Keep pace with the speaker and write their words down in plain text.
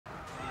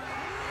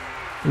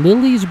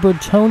Lily's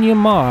Bretonnia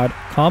Mod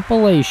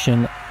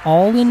Compilation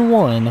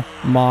all-in-one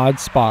mod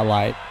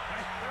spotlight.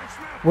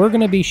 We're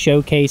going to be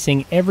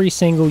showcasing every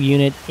single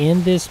unit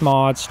in this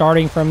mod,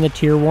 starting from the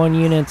tier 1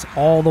 units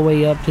all the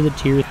way up to the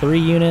tier 3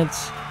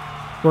 units.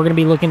 We're going to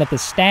be looking at the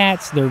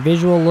stats, their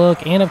visual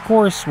look, and of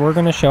course, we're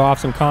going to show off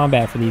some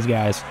combat for these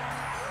guys.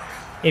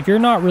 If you're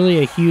not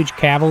really a huge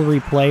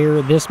cavalry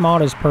player, this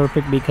mod is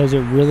perfect because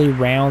it really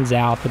rounds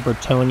out the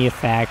Bretonnia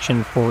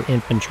faction for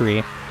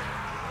infantry.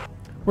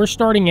 We're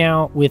starting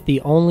out with the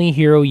only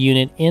hero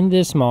unit in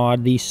this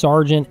mod, the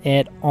Sergeant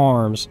at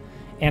Arms.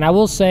 And I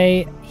will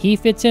say, he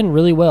fits in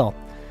really well.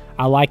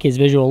 I like his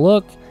visual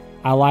look.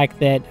 I like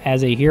that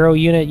as a hero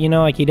unit, you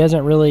know, like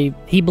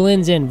he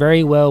blends in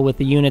very well with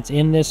the units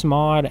in this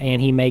mod, and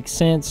he makes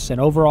sense.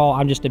 And overall,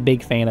 I'm just a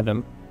big fan of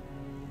him.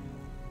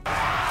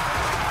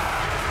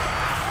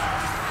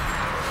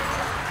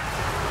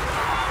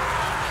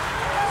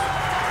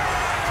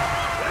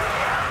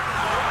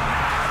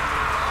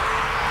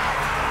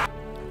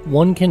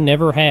 One can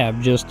never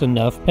have just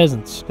enough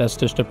peasants. That's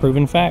just a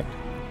proven fact.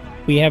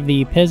 We have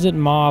the peasant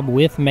mob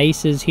with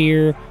maces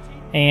here,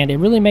 and it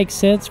really makes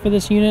sense for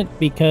this unit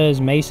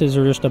because maces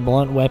are just a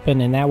blunt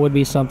weapon, and that would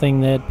be something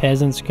that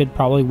peasants could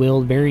probably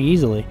wield very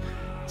easily.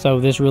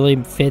 So this really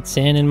fits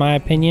in my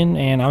opinion,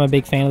 and I'm a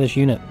big fan of this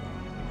unit.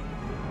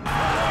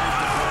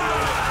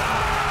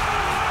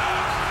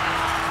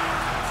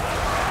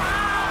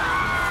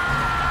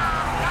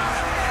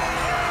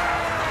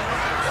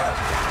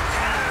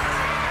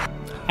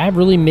 I have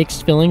really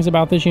mixed feelings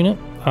about this unit.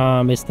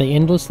 It's the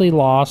endlessly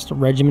lost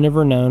Regiment of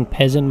Renown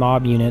peasant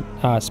mob unit,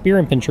 spear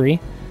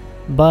infantry,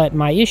 but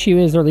my issue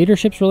is their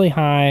leadership's really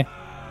high,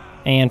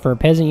 and for a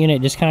peasant unit,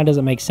 it just kind of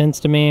doesn't make sense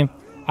to me.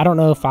 I don't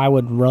know if I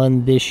would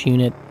run this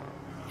unit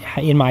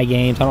in my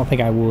games. I don't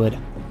think I would.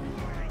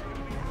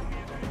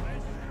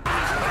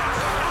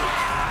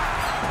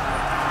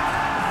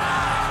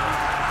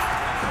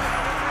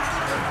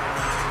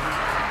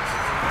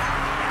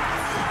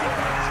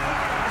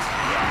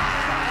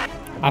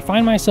 I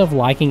find myself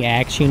liking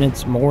axe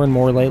units more and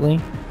more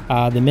lately.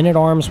 The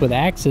men-at-arms with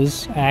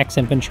axes, axe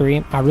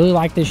infantry, I really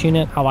like this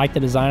unit. I like the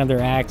design of their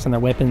axe and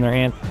their weapon in their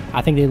hand.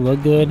 I think they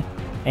look good,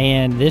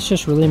 and this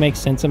just really makes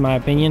sense in my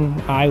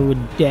opinion. I would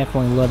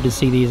definitely love to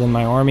see these in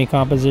my army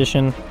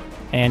composition,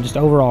 and just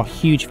overall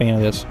huge fan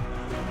of this.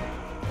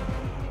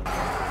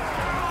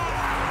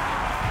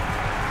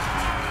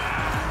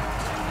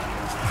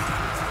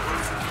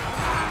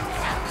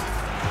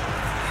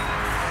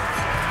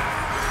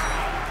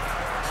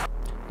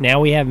 Now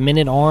we have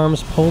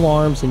men-at-arms,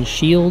 polearms, and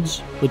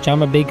shields, which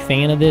I'm a big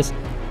fan of this.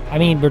 I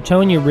mean,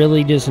 Bretonnia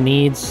really just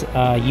needs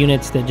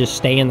units that just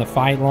stay in the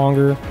fight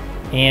longer.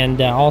 And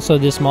also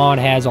this mod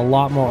has a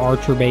lot more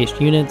archer-based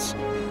units.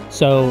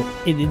 So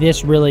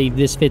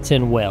this fits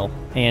in well.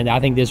 And I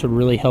think this would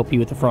really help you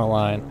with the front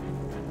line.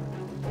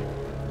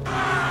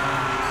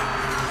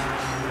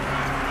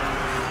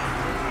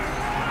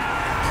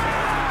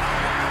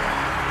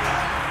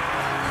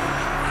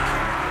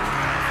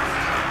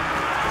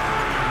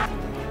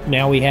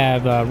 Now we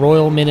have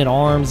Royal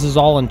Men-at-Arms. This is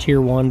all in Tier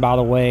 1, by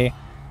the way.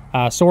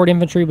 Sword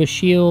Infantry with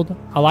Shield.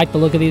 I like the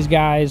look of these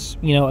guys.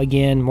 You know,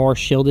 again, more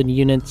shielded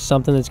units.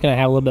 Something that's going to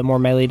have a little bit more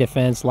melee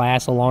defense,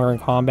 last a longer in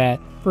combat.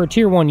 For a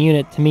Tier 1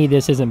 unit, to me,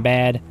 this isn't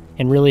bad,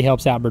 and really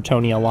helps out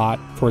Bretonnia a lot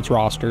for its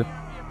roster.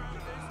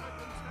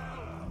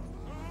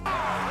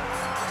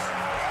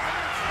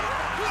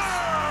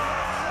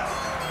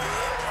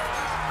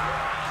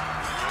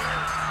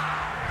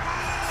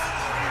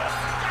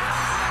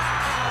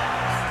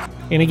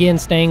 And again,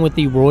 staying with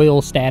the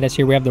royal status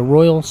here, we have the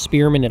Royal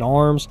Spearmen at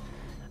Arms.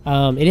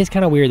 It is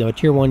kind of weird, though, a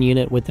Tier 1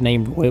 unit with the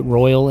name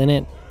Royal in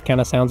it.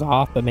 Kind of sounds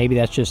off, but maybe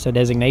that's just a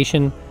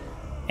designation.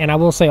 And I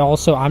will say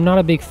also, I'm not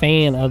a big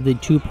fan of the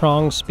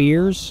two-pronged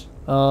spears.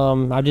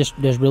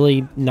 There's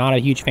really not a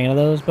huge fan of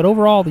those. But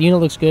overall, the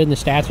unit looks good, and the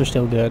stats are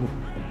still good.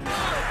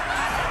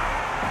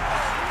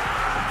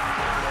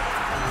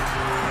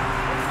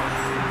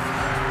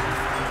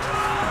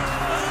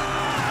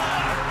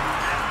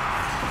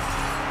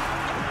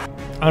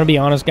 I'm going to be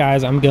honest,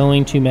 guys, I'm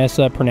going to mess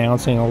up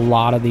pronouncing a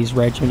lot of these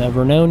Regiment of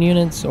Renown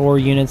units or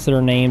units that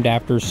are named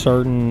after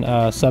certain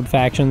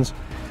sub-factions.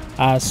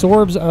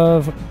 Sorbs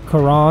of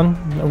Quran,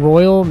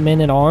 Royal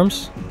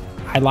Men-at-Arms.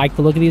 I like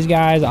the look of these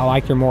guys. I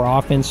like their more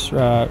offense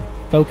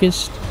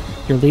focused.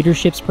 Their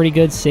leadership's pretty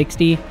good,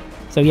 60.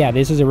 So yeah,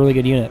 this is a really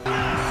good unit.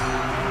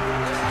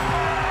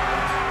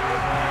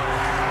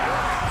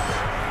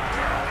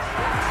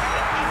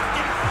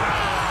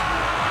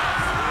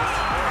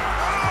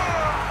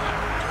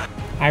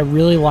 I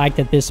really like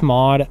that this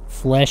mod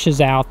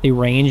fleshes out the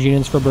range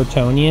units for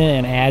Bretonnia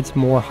and adds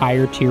more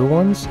higher tier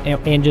ones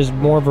and just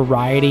more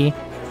variety.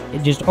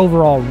 It just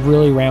overall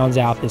really rounds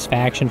out this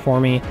faction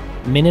for me.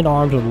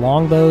 Men-at-Arms with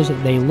longbows,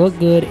 they look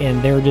good,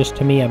 and they're just,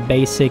 to me, a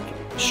basic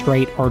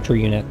straight archer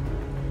unit.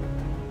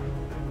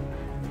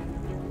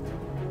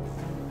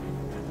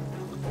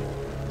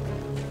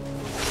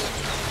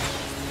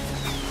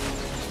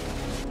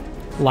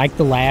 Like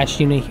the last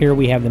unit here,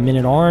 we have the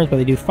Men-at-Arms, but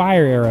they do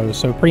fire arrows,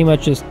 so pretty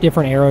much just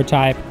different arrow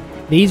type.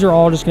 These are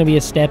all just going to be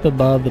a step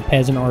above the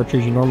peasant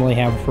archers you normally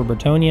have for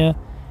Bretonnia.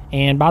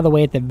 And by the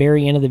way, at the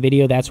very end of the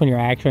video, that's when you're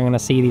actually going to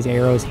see these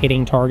arrows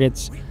hitting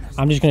targets.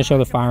 I'm just going to show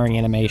the firing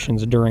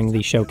animations during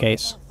the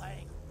showcase.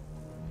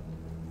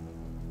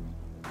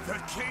 The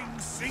king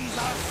sees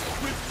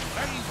us with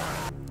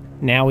favor.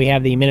 Now we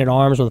have the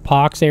men-at-arms with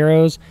pox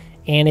arrows.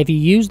 And if you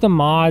use the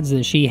mods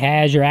that she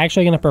has, you're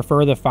actually going to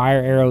prefer the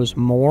fire arrows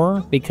more,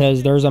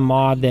 because there's a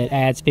mod that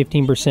adds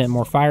 15%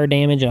 more fire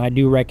damage, and I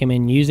do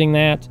recommend using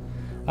that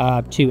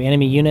to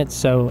enemy units.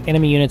 So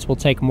enemy units will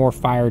take more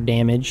fire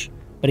damage.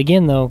 But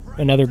again, though,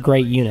 another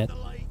great unit.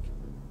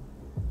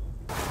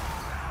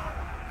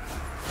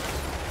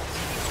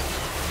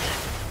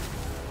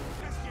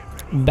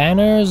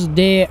 Banners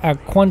de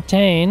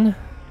Aquitaine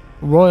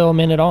Royal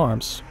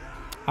Men-at-Arms.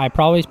 I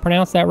probably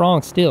pronounced that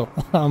wrong still,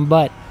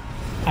 but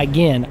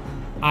again,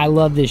 I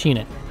love this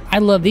unit. I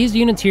love these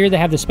units here that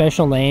have the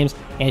special names,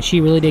 and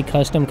she really did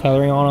custom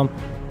coloring on them.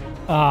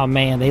 Oh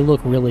man, they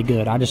look really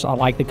good. I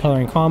like the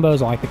coloring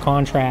combos. I like the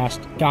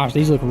contrast. Gosh,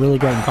 these look really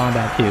great in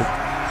combat too.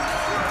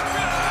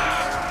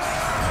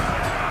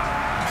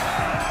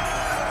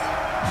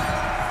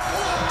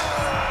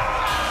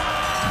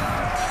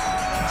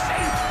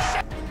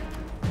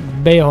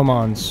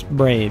 Behomon's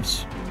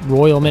Braves,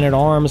 Royal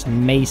Men-at-Arms,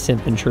 Mace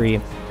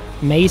Infantry,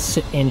 Mace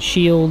and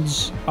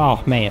Shields.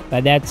 Oh man,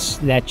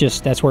 that's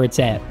where it's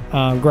at.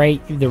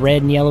 Great. The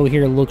red and yellow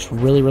here looks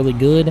really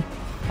good.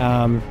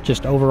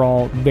 Just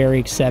overall very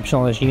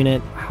exceptional this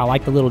unit. I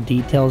like the little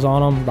details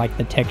on them, like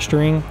the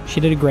texturing. She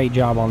did a great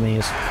job on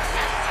these.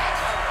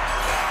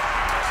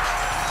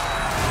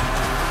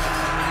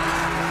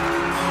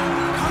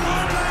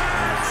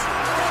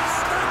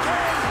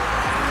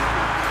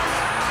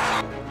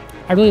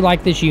 I really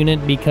like this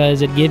unit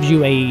because it gives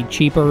you a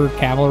cheaper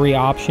cavalry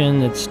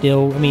option that's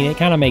still, I mean, it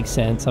kind of makes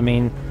sense. I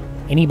mean,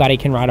 anybody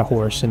can ride a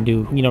horse and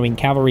do, you know, I mean,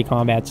 cavalry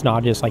combat's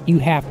not just like you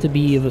have to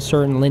be of a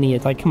certain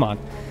lineage. Like, come on.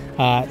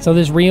 So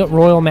this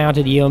Royal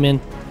Mounted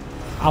Yeoman,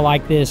 I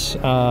like this.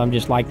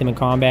 Just like them in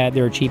combat.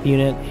 They're a cheap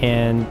unit,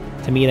 and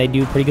to me, they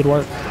do pretty good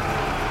work.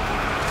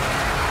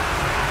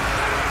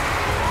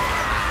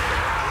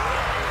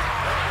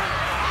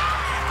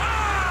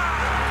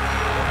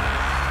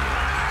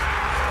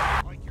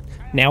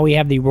 Now we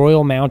have the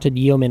Royal Mounted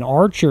Yeoman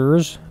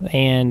Archers,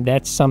 and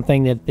that's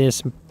something that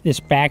this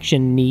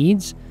faction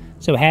needs.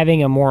 So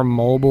having a more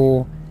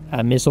mobile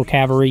missile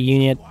cavalry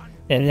unit,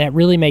 that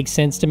really makes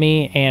sense to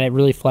me, and it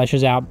really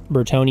fleshes out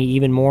Bretonnia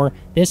even more.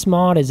 This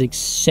mod is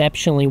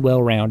exceptionally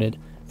well-rounded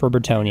for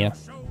Bretonnia.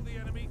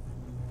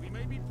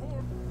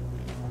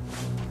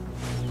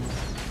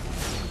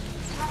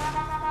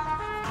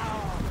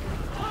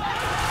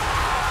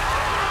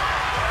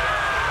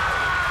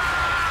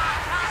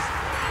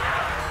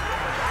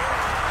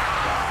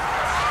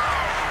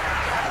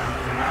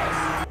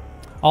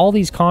 All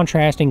these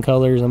contrasting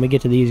colors, and we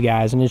get to these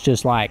guys, and it's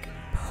just like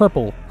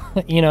purple,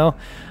 you know.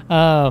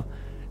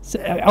 So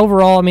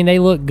overall, I mean, they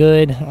look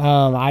good.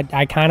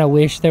 I kind of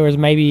wish there was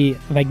maybe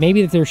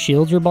if their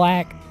shields were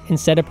black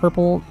instead of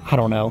purple. I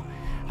don't know.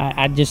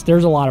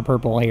 There's a lot of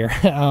purple here,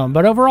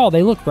 but overall,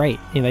 they look great.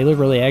 You know, they look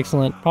really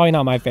excellent. Probably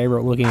not my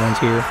favorite looking ones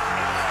here.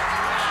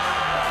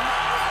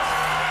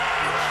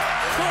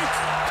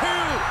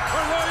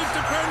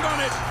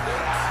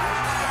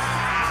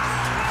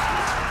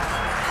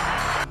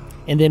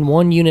 And then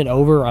one unit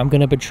over, I'm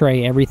going to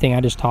betray everything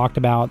I just talked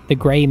about. The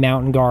Gray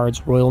Mountain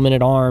Guards, Royal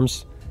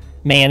Men-at-Arms.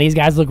 Man, these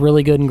guys look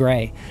really good in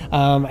gray.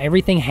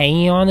 Everything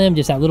hanging on them,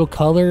 just that little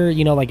color,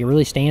 you know, like it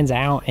really stands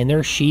out. And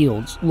their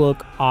shields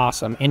look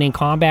awesome. And in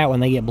combat, when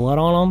they get blood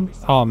on them,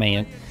 oh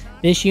man.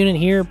 This unit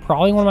here,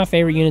 probably one of my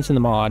favorite units in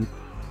the mod.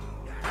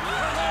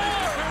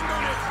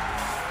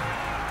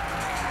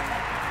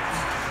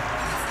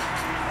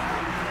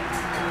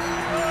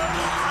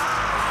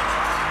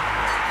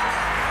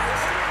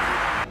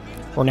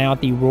 We're now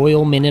at the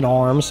Royal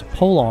Men-at-Arms,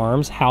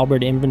 Polearms,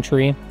 Halberd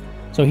Infantry.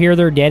 So here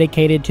they're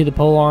dedicated to the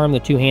polearm, the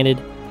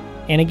two-handed.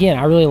 And again,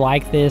 I really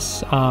like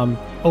this.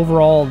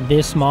 Overall,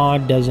 this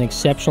mod does an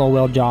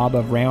exceptional job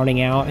of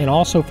rounding out, and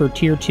also for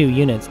Tier 2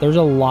 units. There's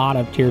a lot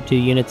of Tier 2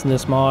 units in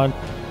this mod,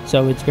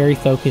 so it's very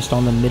focused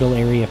on the middle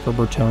area for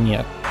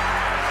Bretonnia.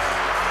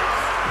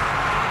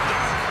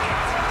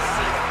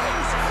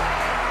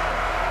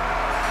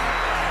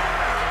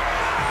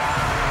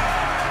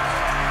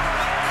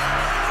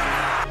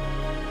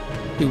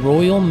 The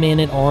Royal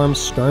Men-at-Arms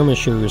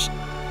Skirmishers.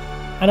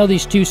 I know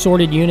these two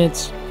sorted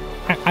units,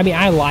 I mean,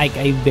 I like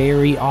a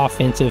very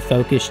offensive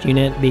focused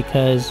unit,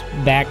 because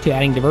back to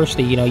adding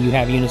diversity, you know, you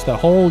have units that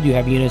hold, you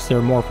have units that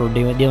are more for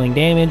dealing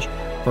damage,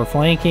 for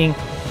flanking.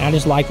 And I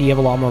just like that you have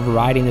a lot more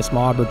variety in this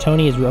mod.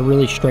 Bretonnia is a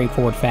really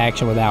straightforward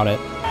faction without it.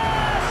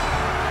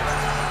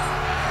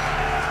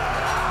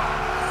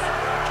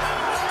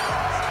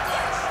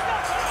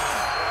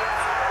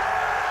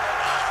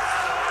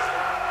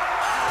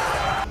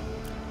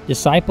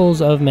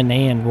 Disciples of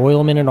Manan,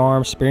 Royal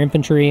Men-at-Arms, Spear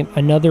Infantry,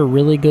 another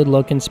really good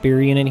looking spear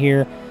unit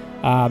here.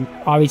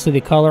 Obviously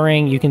the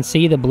coloring, you can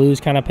see the blue's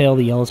kind of pale,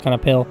 the yellow's kind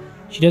of pale.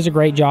 She does a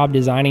great job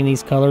designing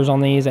these colors on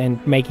these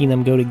and making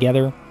them go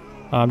together.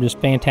 Just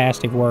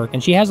fantastic work.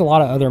 And she has a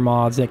lot of other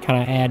mods that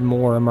kind of add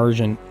more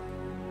immersion.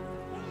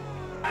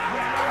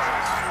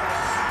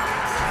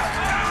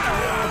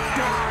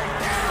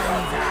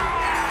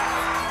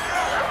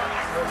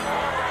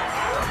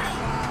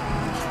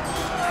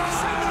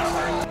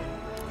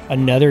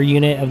 Another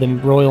unit of the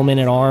Royal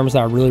Men-at-Arms that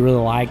I really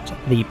liked,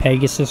 the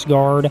Pegasus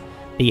Guard.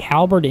 The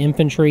Halberd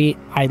Infantry,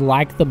 I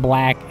like the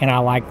black and I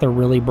like the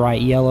really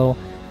bright yellow.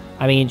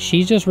 I mean,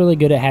 she's just really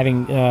good at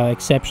having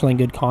exceptionally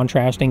good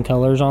contrasting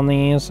colors on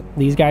these.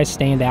 These guys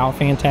stand out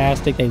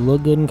fantastic. They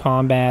look good in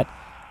combat.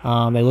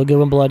 They look good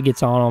when blood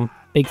gets on them.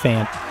 Big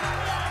fan.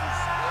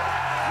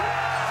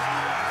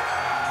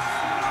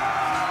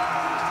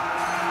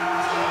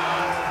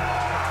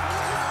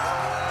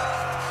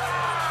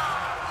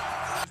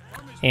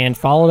 And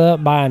followed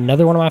up by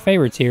another one of my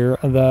favorites here,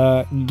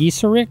 the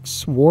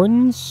Geeserix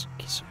Wardens.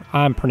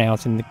 I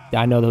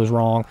know those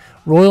wrong.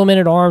 Royal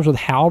Men-at-Arms with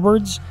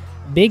halberds.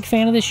 Big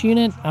fan of this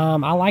unit.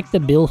 I like the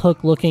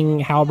billhook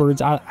looking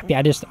halberds. I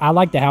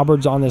like the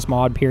halberds on this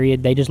mod,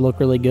 period. They just look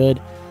really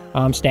good.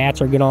 Stats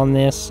are good on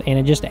this, and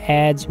it just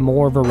adds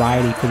more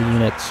variety for the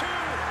units.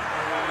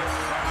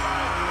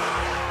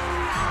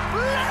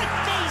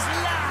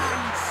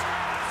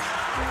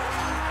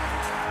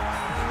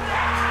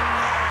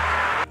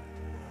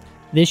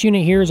 This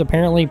unit here is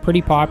apparently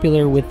pretty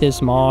popular with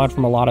this mod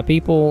from a lot of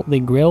people.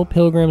 The Grail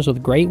Pilgrims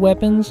with great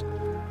weapons.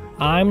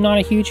 I'm not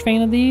a huge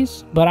fan of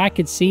these, but I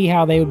could see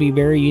how they would be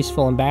very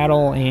useful in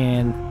battle,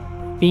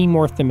 and being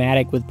more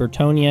thematic with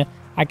Bretonnia,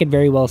 I could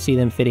very well see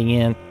them fitting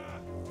in.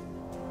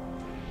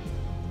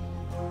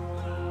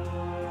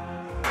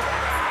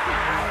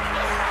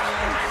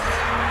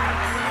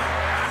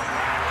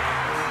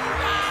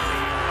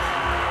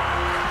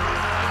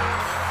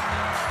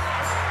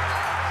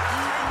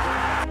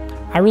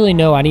 I really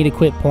know I need to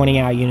quit pointing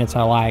out units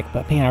I like,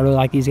 but man, I really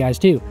like these guys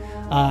too.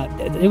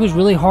 It was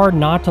really hard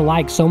not to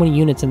like so many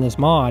units in this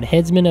mod.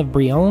 Headsmen of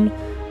Brionne,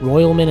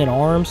 Royal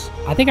Men-at-Arms.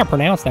 I think I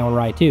pronounced that one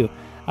right too.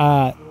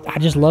 I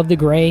just love the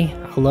gray.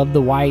 I love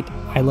the white.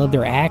 I love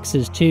their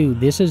axes too.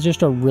 This is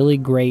just a really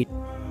great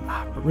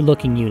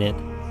looking unit.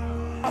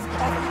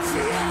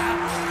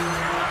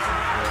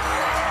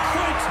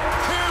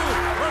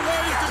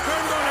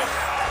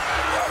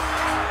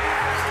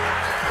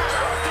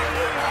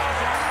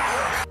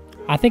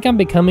 I think I'm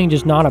becoming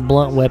just not a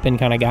blunt weapon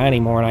kind of guy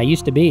anymore, and I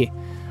used to be.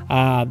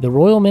 The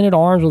Royal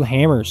Men-at-Arms with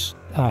hammers.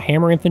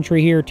 Hammer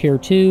infantry here, tier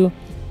 2.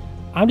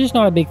 I'm just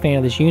not a big fan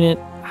of this unit.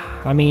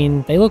 I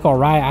mean, they look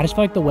alright. I just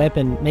feel like the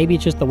weapon, maybe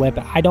it's just the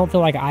weapon. I don't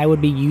feel like I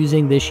would be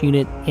using this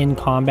unit in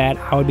combat.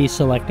 I would be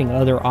selecting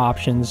other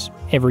options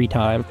every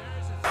time.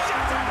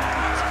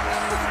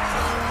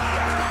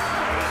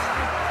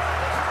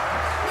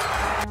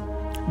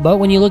 But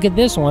when you look at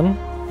this one,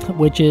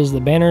 which is the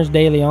Banners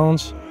de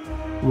Leons,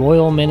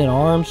 Royal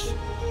Men-at-Arms,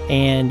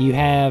 and you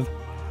have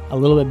a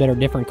little bit better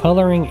different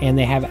coloring, and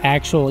they have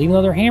actual, even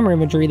though they're hammer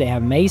infantry, they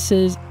have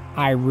maces.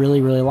 I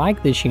really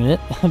like this unit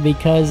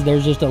because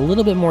there's just a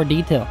little bit more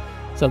detail.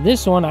 So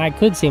this one I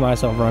could see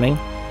myself running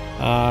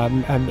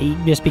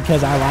just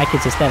because I like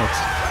its aesthetics.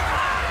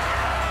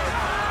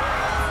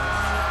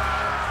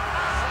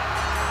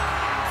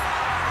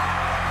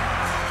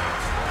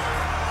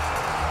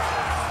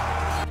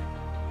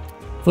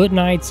 Foot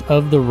Knights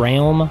of the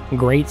Realm,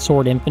 Great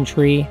Sword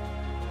Infantry.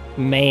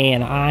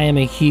 Man, I am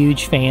a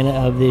huge fan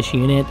of this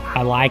unit.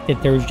 I like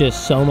that there's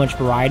just so much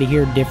variety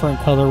here. Different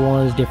color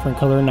ones, different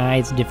color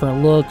knights,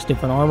 different looks,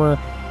 different armor.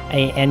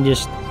 And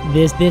just,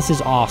 this is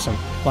awesome.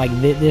 Like,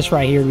 this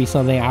right here would be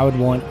something I would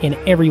want in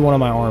every one of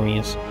my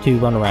armies to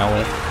run around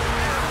with.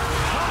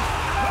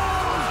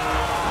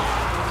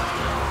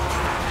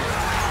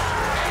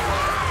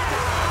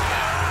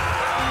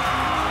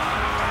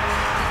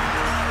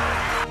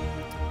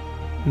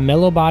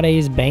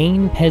 Melobade's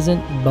Bane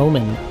Peasant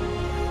Bowman.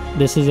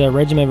 This is a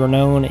Regiment of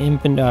Renown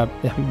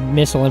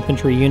missile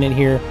infantry unit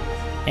here.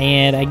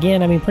 And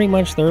again, I mean, pretty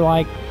much they're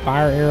like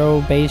fire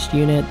arrow based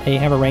unit. They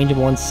have a range of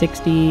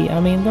 160. I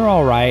mean, they're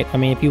all right. I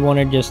mean, if you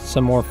wanted just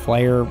some more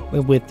flair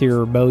with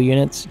your bow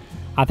units,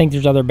 I think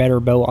there's other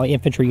better bow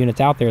infantry units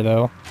out there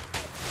though.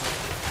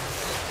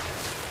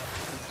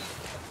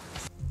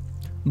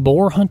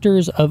 Boar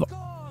Hunters of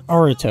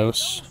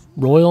Aratos,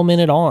 Royal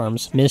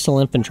Men-at-Arms, missile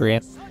infantry.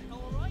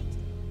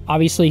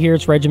 Obviously here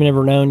it's Regiment of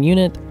Renown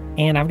unit.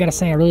 And I've got to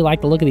say, I really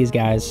like the look of these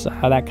guys.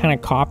 That kind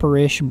of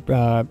copperish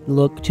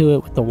look to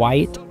it with the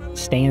white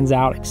stands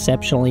out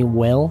exceptionally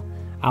well.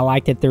 I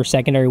like that their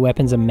secondary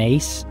weapon's a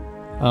mace.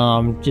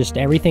 Just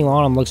everything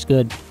on them looks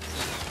good.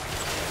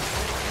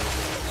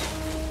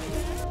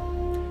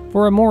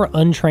 For a more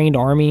untrained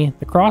army,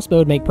 the crossbow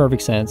would make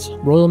perfect sense.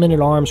 Royal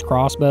Men-at-Arms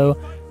crossbow.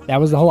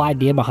 That was the whole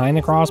idea behind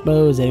the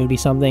crossbow, is that it would be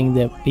something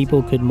that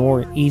people could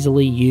more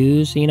easily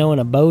use. You know, and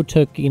a bow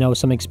took, you know,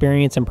 some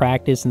experience and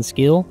practice and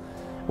skill,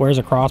 whereas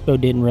a crossbow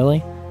didn't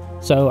really.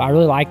 So I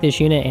really like this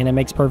unit, and it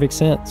makes perfect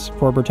sense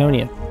for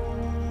Bretonnia.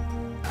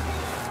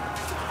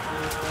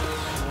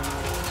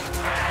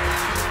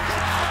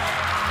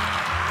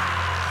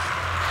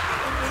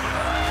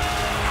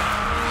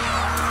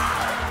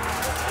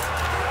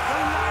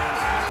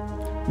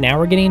 Now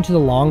we're getting into the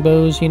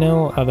longbows, you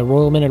know, the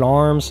Royal Men at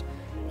Arms.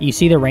 You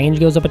see the range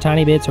goes up a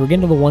tiny bit, so we're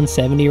getting to the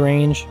 170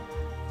 range.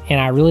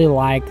 And I really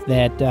like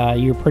that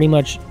you're pretty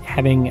much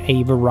having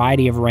a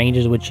variety of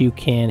ranges which you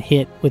can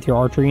hit with your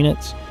archer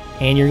units.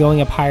 And you're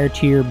going up higher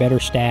tier, better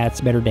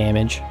stats, better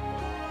damage.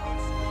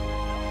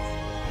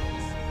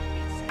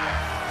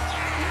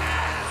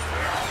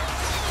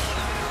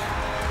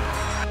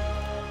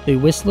 The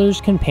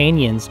Whistler's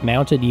Companions,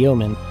 Mounted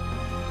Yeomen.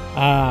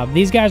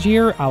 These guys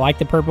here, I like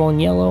the purple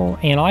and yellow,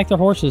 and I like their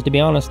horses, to be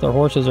honest. Their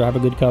horses have a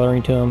good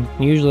coloring to them.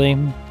 Usually,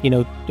 you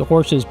know, the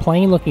horses,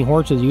 plain-looking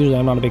horses, usually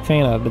I'm not a big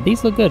fan of, but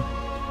these look good.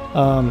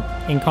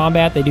 In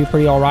combat, they do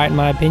pretty alright in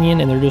my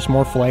opinion, and they're just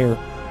more flair.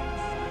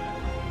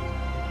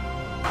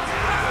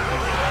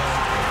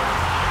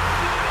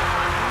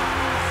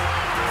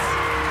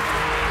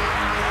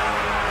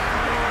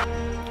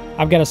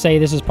 I've got to say,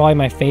 this is probably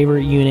my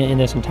favorite unit in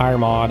this entire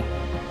mod.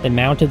 The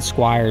Mounted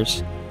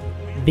Squires.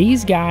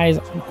 These guys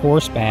on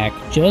horseback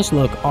just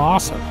look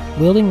awesome.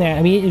 Wielding that,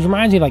 I mean, it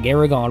reminds me of like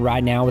Aragon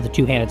right now with a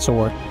two-handed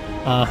sword.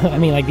 I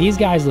mean, like, these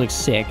guys look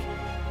sick.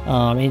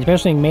 And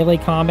especially in melee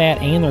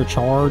combat and their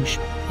charge.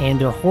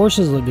 And their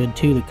horses look good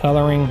too, the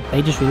coloring.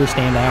 They just really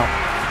stand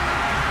out.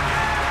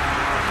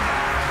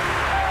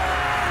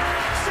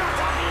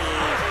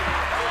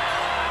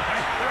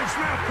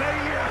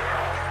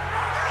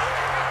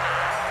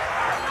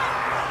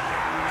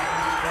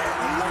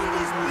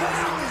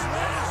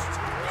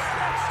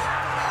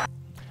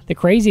 The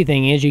crazy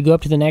thing is, you go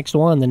up to the next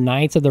one, the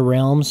Knights of the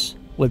Realms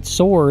with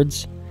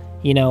swords.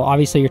 You know,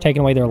 obviously you're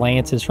taking away their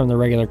lances from the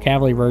regular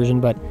cavalry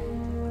version, but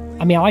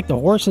I mean, I like the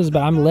horses, but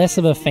I'm less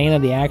of a fan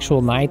of the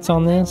actual knights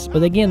on this.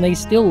 But again, they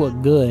still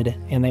look good,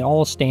 and they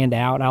all stand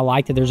out, and I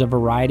like that there's a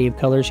variety of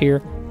colors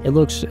here. It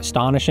looks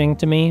astonishing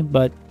to me,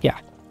 but yeah.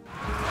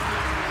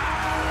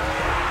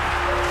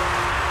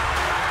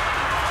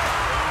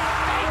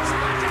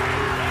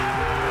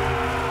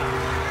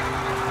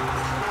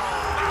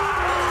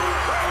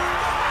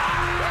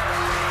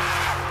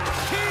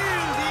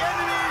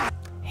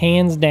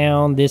 Hands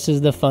down, this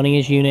is the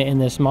funniest unit in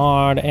this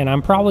mod, and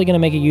I'm probably going to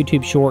make a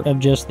YouTube short of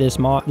just this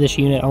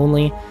unit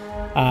only.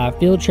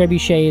 Field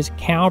trebuchets,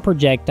 cow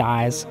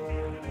projectiles,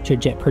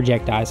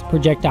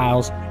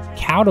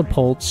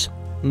 catapults,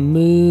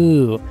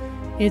 moo.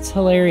 It's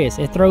hilarious.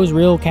 It throws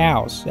real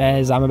cows,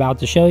 as I'm about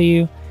to show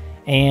you,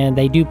 and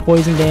they do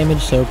poison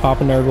damage, so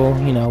Papa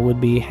Nurgle, you know, would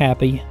be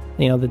happy,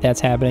 you know, that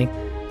that's happening.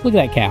 Look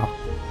at that cow.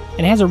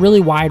 And it has a really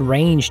wide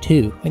range,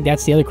 too. I think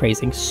that's the other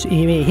crazy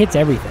thing. It hits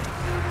everything.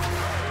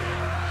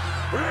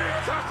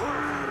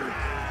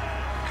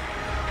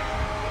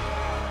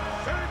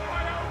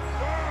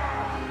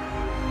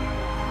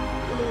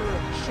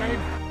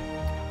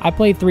 I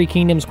played Three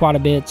Kingdoms quite a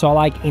bit, so I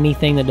like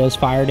anything that does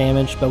fire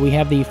damage, but we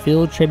have the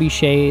field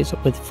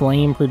trebuchets with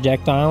flame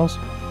projectiles,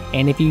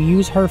 and if you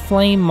use her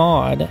flame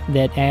mod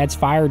that adds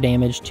fire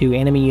damage to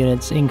enemy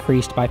units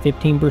increased by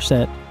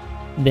 15%,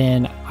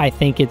 then I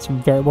think it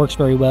works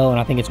very well, and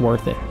I think it's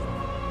worth it.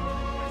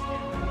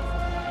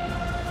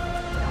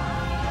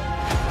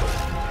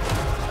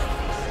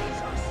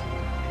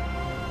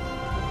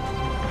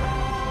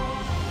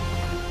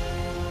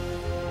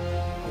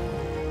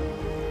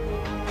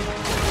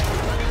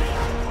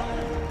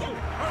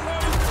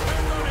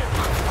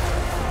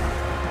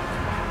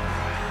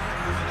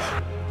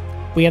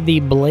 We have the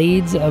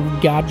Blades of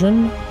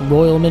Gadron,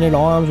 Royal Men at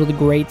Arms with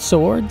great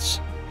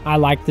swords. I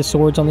like the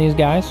swords on these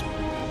guys.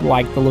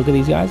 Like the look of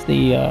these guys,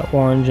 the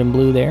orange and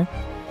blue there.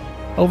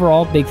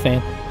 Overall, big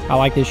fan. I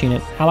like this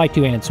unit. I like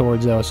two-handed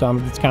swords though, so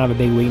it's kind of a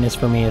big weakness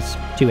for me. It's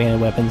two-handed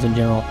weapons in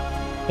general.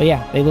 But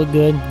yeah, they look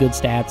good, good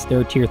stats.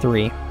 They're tier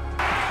 3.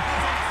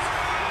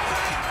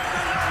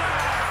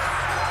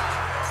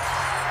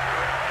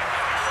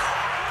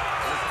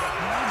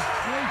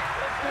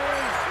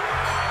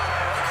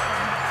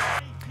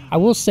 I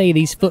will say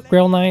these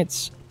Footgrail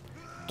Knights,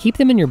 keep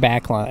them in your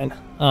backline.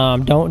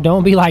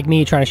 Don't be like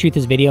me trying to shoot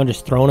this video and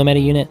just throwing them at a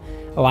unit.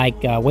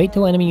 Like, wait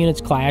till enemy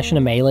units clash in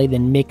a melee,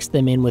 then mix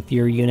them in with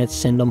your units,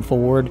 send them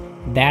forward.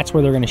 That's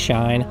where they're going to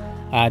shine.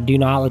 Do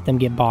not let them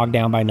get bogged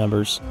down by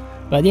numbers.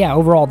 But yeah,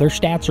 overall, their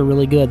stats are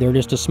really good. They're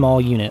just a small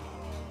unit.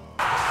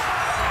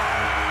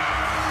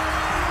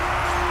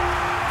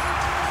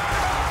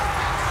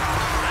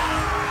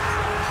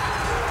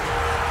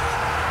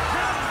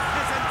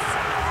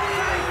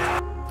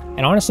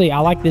 And honestly, I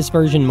like this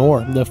version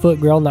more. The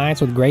Footgrail Knights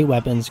with great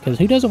weapons, because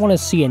who doesn't want to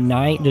see a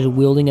knight just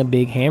wielding a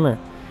big hammer?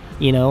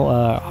 You know,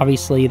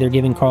 obviously they're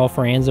giving Karl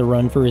Franz a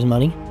run for his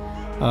money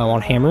on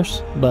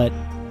hammers. But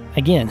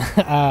again,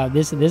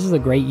 this is a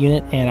great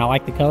unit, and I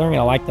like the coloring,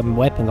 and I like the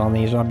weapons on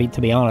these,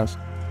 to be honest.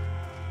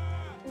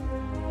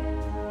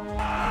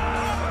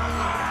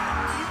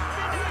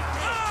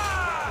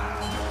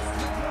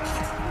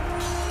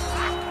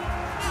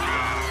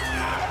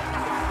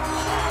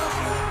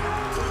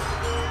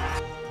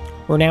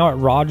 We're now at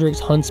Roderick's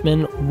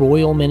Huntsman,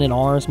 Royal Men at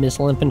Arms,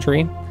 Missile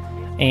Infantry,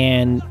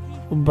 and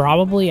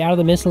probably out of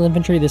the Missile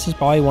Infantry, this is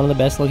probably one of the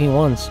best looking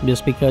ones,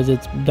 just because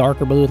it's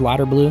darker blue with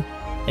lighter blue.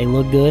 They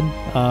look good,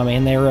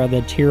 and they're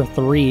the tier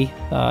 3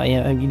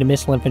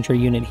 missile infantry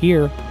unit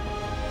here.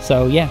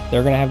 So yeah,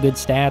 they're going to have good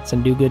stats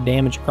and do good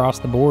damage across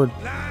the board.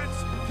 Lads,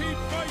 keep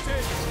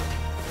fighting.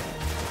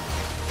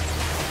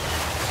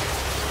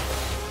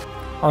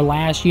 Our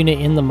last unit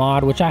in the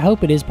mod, which I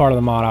hope it is part of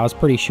the mod, I was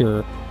pretty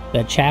sure,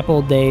 the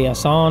Chapel de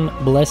Asson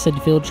Blessed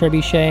Field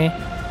Trebuchet.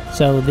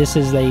 So this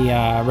is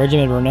the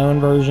Regiment Renown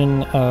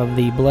version of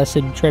the Blessed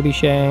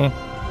Trebuchet.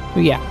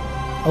 But yeah,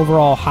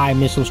 overall high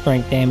missile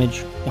strength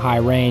damage, high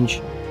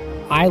range.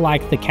 I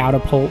like the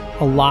catapult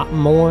a lot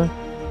more.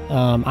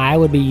 I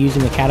would be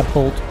using the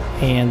catapult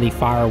and the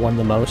fire one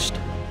the most.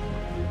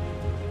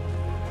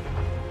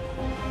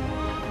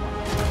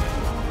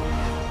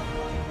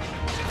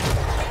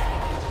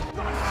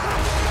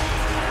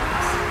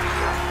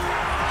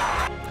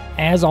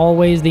 As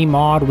always, the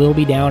mod will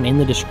be down in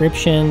the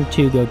description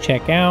to go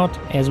check out,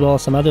 as well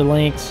as some other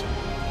links.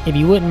 If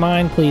you wouldn't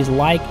mind, please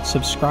like,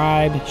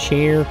 subscribe,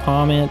 share,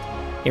 comment.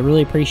 I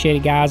really appreciate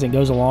it, guys. It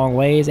goes a long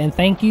ways. And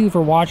thank you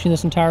for watching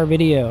this entire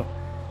video.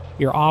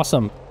 You're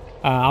awesome.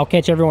 I'll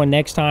catch everyone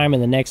next time in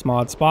the next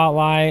mod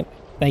spotlight.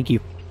 Thank you.